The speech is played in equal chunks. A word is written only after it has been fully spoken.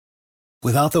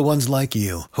Without the ones like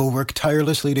you, who work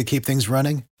tirelessly to keep things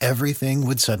running, everything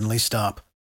would suddenly stop.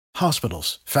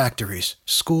 Hospitals, factories,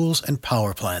 schools, and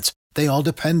power plants, they all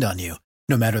depend on you.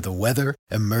 No matter the weather,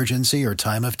 emergency, or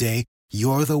time of day,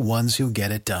 you're the ones who get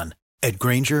it done. At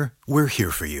Grainger, we're here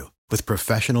for you with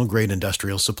professional-grade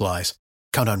industrial supplies.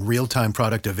 Count on real-time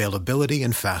product availability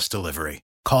and fast delivery.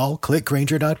 Call,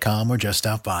 clickgrainger.com, or just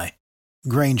stop by.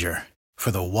 Grainger, for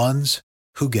the ones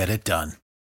who get it done.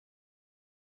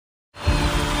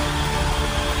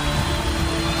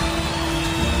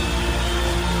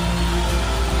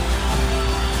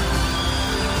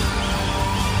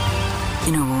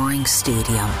 In a roaring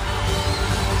stadium,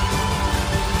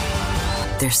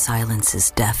 their silence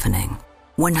is deafening.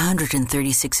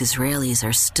 136 Israelis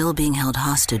are still being held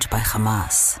hostage by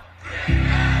Hamas.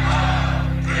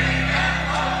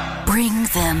 Bring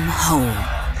them home.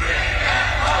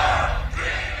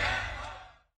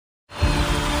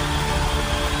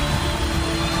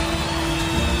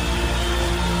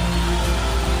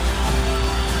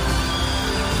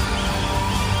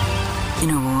 In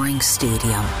a roaring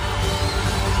stadium,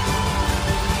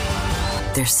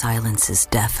 their silence is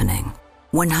deafening.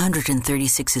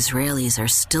 136 Israelis are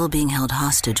still being held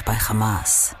hostage by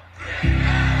Hamas.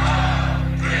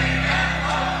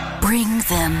 Bring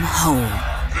them home.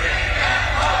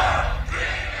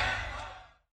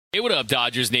 Hey, what up,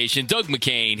 Dodgers Nation? Doug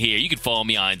McCain here. You can follow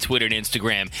me on Twitter and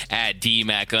Instagram at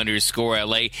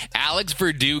DMac_LA. Alex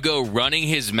Verdugo running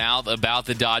his mouth about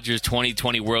the Dodgers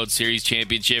 2020 World Series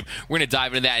Championship. We're going to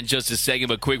dive into that in just a second,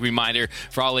 but quick reminder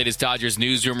for all latest Dodgers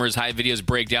news, rumors, high videos,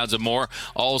 breakdowns, and more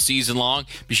all season long.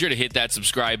 Be sure to hit that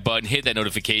subscribe button, hit that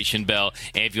notification bell,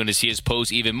 and if you want to see us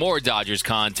post even more Dodgers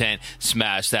content,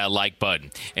 smash that like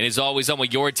button. And as always, I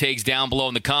want your takes down below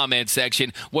in the comments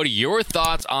section. What are your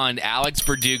thoughts on Alex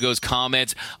Verdugo's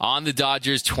comments on the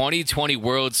Dodgers 2020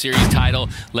 World Series title?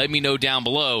 Let me know down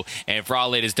below. And for all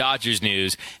latest Dodgers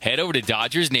news, head over to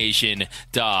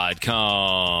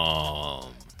DodgersNation.com.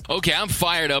 Okay, I'm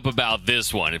fired up about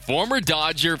this one. Former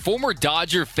Dodger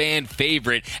fan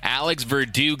favorite Alex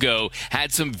Verdugo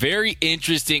had some very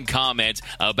interesting comments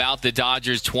about the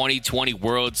Dodgers 2020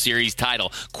 World Series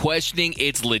title, questioning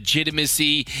its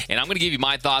legitimacy, and I'm going to give you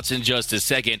my thoughts in just a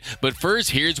second. But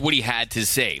first, here's what he had to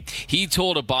say. He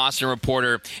told a Boston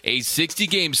reporter, a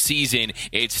 60-game season,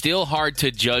 it's still hard to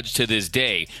judge to this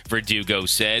day, Verdugo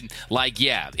said. Like,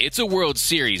 yeah, it's a World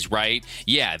Series, right?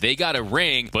 Yeah, they got a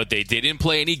ring, but they didn't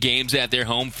play any games at their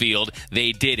home field.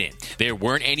 They didn't. There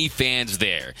weren't any fans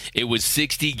there. It was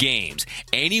 60 games.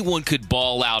 Anyone could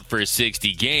ball out for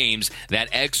 60 games. That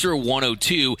extra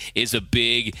 102 is a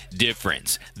big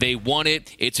difference. They won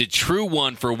it. It's a true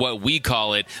one for what we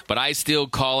call it, but I still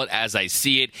call it as I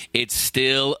see it. It's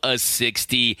still a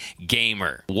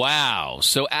 60-gamer. Wow.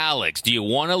 So, Alex, do you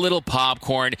want a little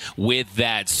popcorn with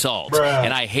that salt? Bruh.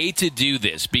 And I hate to do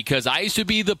this because I used to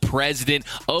be the president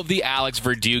of the Alex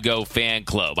Verdugo fan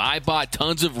club. I bought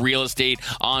tons of real estate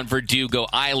on Verdugo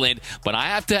Island, but I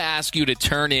have to ask you to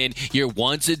turn in your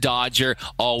once a Dodger,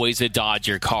 always a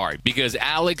Dodger card. Because,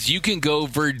 Alex, you can go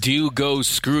Verdugo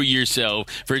screw yourself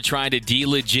for trying to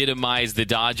delegitimize the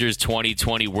Dodgers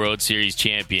 2020 World Series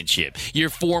Championship. Your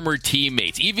former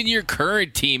teammates, even your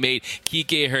current teammate,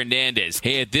 Kike Hernandez.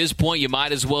 Hey, at this point, you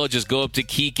might as well just go up to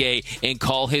Kike and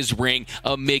call his ring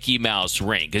a Mickey Mouse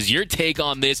ring. Because your take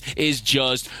on this is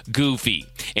just goofy.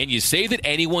 And you say that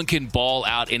anyone can ball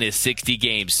out in a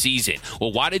 60-game season.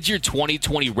 Well, why did your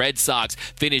 2020 Red Sox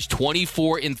finish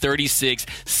 24-36,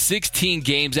 16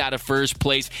 games out of first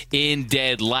place in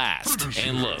dead last?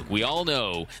 And look, we all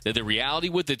know that the reality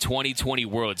with the 2020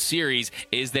 World Series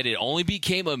is that it only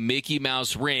became a Mickey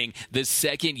Mouse ring the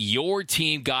second your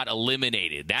team got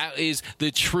eliminated. That is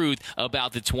the truth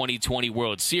about the 2020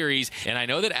 World Series. And I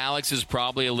know that Alex is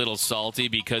probably a little salty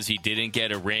because he didn't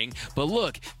get a ring. But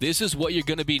look, this is what you're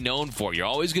going to be known for. You're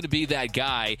always going to be that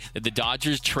guy that the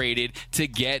Dodgers traded to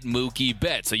get Mookie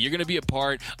Betts. So you're going to be a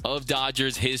part of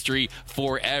Dodgers history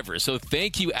forever. So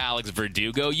thank you, Alex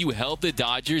Verdugo. You helped the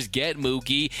Dodgers get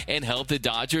Mookie and helped the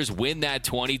Dodgers win that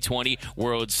 2020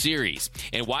 World Series.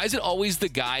 And why is it always the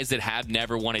guys that have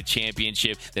never won a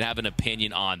championship that have an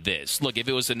opinion on this? Look, if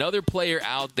it was another player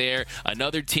out there,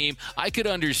 another team, I could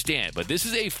understand. But this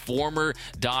is a former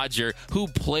Dodger who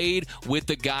played with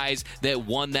the guys that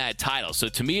won that title. So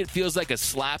to me, it feels like like a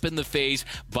slap in the face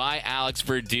by Alex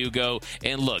Verdugo.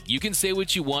 And look, you can say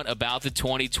what you want about the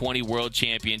 2020 World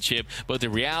Championship, but the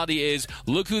reality is,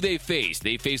 look who they faced.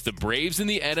 They faced the Braves in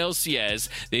the NLCS.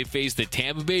 They faced the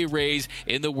Tampa Bay Rays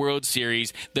in the World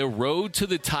Series. The road to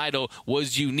the title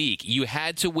was unique. You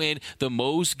had to win the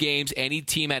most games any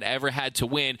team had ever had to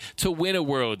win a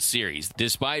World Series.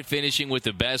 Despite finishing with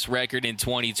the best record in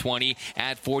 2020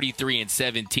 at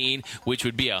 43-17, which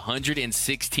would be a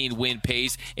 116 win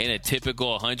pace in a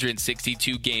typical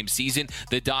 162 game season,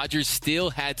 the Dodgers still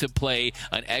had to play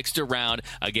an extra round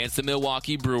against the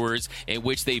Milwaukee Brewers, in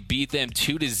which they beat them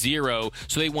 2-0.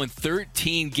 So they won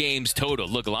 13 games total.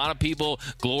 Look, a lot of people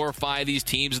glorify these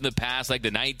teams in the past, like the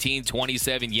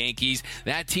 1927 Yankees.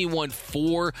 That team won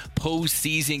 4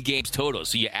 postseason games total.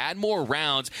 So you add more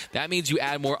rounds, that means you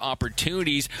add more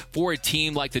opportunities for a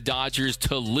team like the Dodgers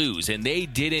to lose. And they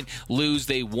didn't lose.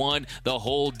 They won the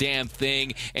whole damn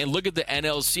thing. And look at the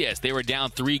NLCS. They were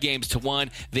down 3-1.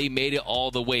 They made it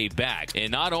all the way back.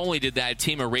 And not only did that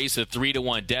team erase a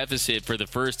 3-1 deficit for the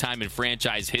first time in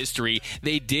franchise history,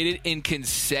 they did it in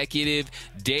consecutive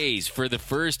days. For the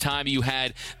first time, you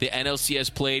had the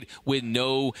NLCS played with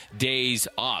no days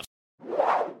off.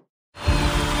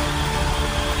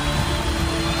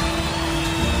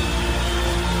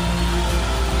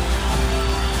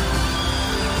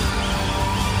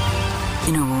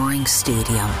 In a roaring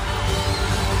stadium,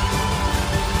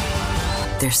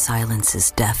 their silence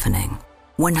is deafening.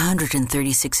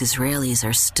 136 Israelis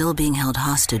are still being held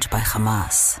hostage by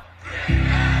Hamas.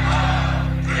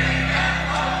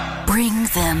 Bring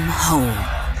them home.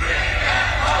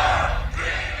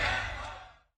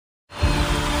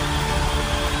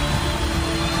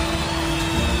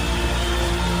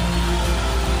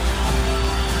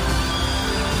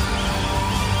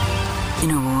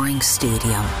 In a roaring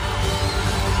stadium,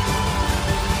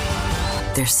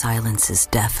 their silence is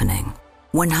deafening.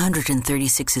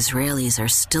 136 Israelis are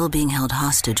still being held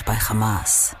hostage by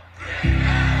Hamas.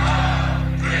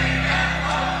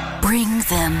 Bring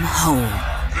them home.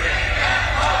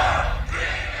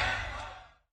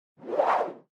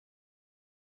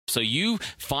 So you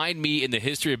find me in the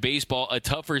history of baseball a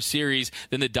tougher series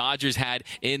than the Dodgers had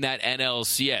in that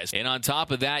NLCS. And on top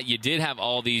of that, you did have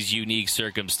all these unique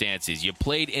circumstances. You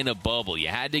played in a bubble. You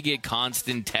had to get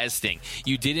constant testing.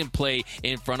 You didn't play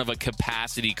in front of a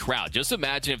capacity crowd. Just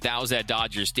imagine if that was at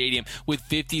Dodger Stadium with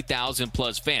 50,000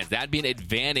 plus fans. That'd be an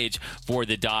advantage for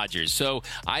the Dodgers. So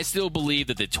I still believe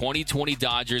that the 2020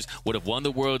 Dodgers would have won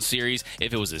the World Series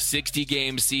if it was a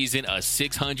 60-game season, a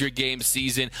 600-game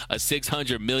season, a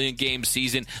 600 million game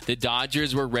season. The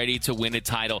Dodgers were ready to win a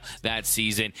title that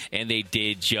season, and they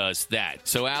did just that.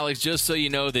 So, Alex, just so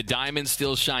you know, the diamonds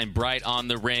still shine bright on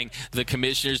the ring. The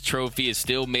Commissioner's Trophy is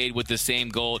still made with the same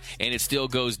gold, and it still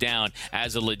goes down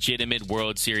as a legitimate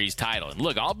World Series title. And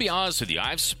look, I'll be honest with you.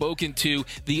 I've spoken to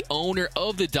the owner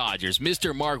of the Dodgers,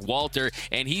 Mr. Mark Walter,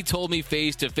 and he told me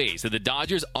face to face that the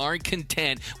Dodgers aren't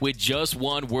content with just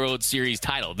one World Series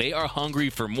title. They are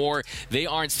hungry for more. They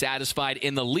aren't satisfied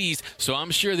in the least, so I'm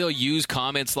sure they'll use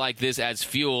comments like this as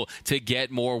fuel to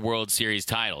get more World Series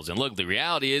titles. And look, the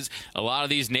reality is a lot of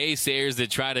these naysayers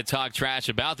that try to talk trash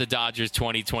about the Dodgers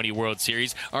 2020 World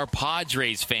Series are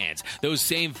Padres fans. Those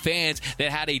same fans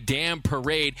that had a damn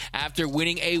parade after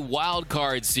winning a wild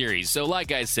card series. So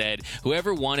like I said,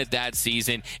 whoever won it that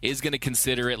season is going to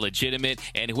consider it legitimate,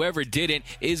 and whoever didn't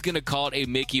is going to call it a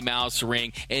Mickey Mouse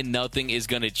ring, and nothing is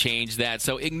going to change that.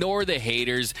 So ignore the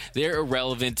haters. They're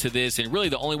irrelevant to this, and really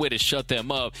the only way to shut them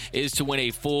up is to win a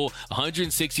full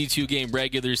 162-game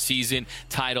regular season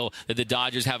title that the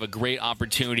Dodgers have a great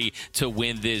opportunity to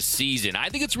win this season. I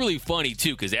think it's really funny,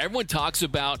 too, because everyone talks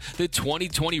about the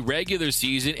 2020 regular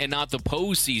season and not the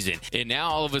postseason. And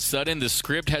now, all of a sudden, the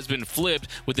script has been flipped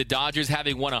with the Dodgers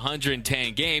having won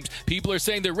 110 games. People are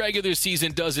saying the regular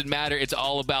season doesn't matter. It's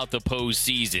all about the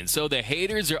postseason. So the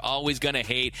haters are always going to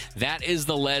hate. That is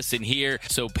the lesson here.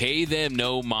 So pay them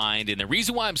no mind. And the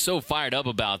reason why I'm so fired up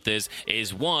about this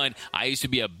is, one, I used to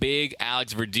be a big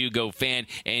Alex Verdugo fan,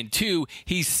 and two,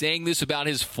 he's saying this about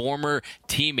his former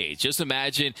teammates. Just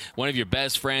imagine one of your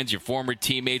best friends, your former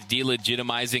teammates,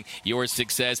 delegitimizing your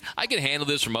success. I can handle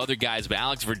this from other guys, but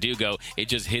Alex Verdugo, it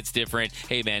just hits different.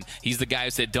 Hey, man, he's the guy who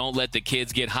said, don't let the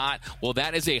kids get hot. Well,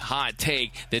 that is a hot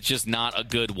take that's just not a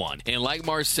good one. And like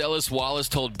Marcellus Wallace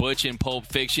told Butch in Pulp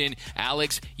Fiction,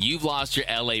 Alex, you've lost your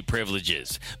LA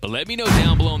privileges. But let me know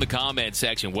down below in the comment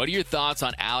section, what are your thoughts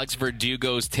on Alex Verdugo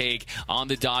Verdugo's take on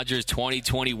the Dodgers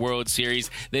 2020 World Series,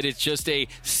 that it's just a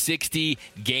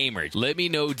 60-gamer. Let me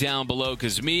know down below,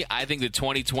 because I think the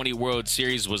 2020 World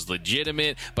Series was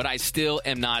legitimate, but I still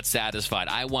am not satisfied.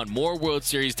 I want more World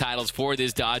Series titles for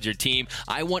this Dodger team.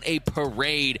 I want a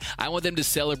parade. I want them to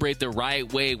celebrate the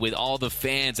right way with all the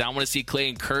fans. I want to see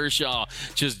Clayton Kershaw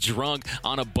just drunk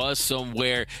on a bus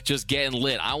somewhere, just getting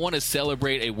lit. I want to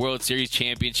celebrate a World Series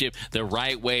championship the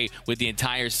right way with the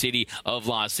entire city of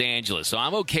Los Angeles. So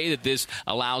I'm okay that this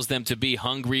allows them to be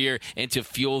hungrier and to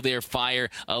fuel their fire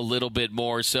a little bit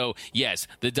more. So yes,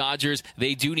 the Dodgers,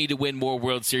 they do need to win more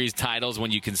World Series titles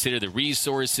when you consider the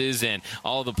resources and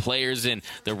all the players and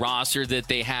the roster that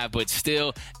they have. But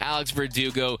still, Alex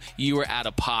Verdugo, you were out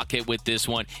of pocket with this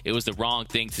one. It was the wrong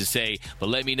thing to say. But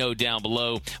let me know down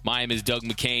below. My name is Doug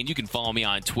McCain. You can follow me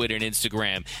on Twitter and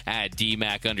Instagram at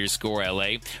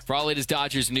DMac_LA. For all latest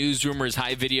Dodgers news, rumors,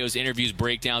 high videos, interviews,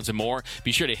 breakdowns, and more,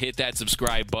 be sure to hit that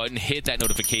subscribe button, hit that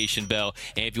notification bell,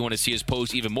 and if you want to see us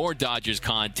post even more Dodgers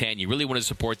content, you really want to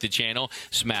support the channel,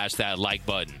 smash that like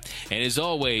button. And as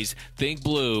always, think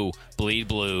blue, bleed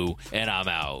blue, and I'm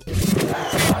out.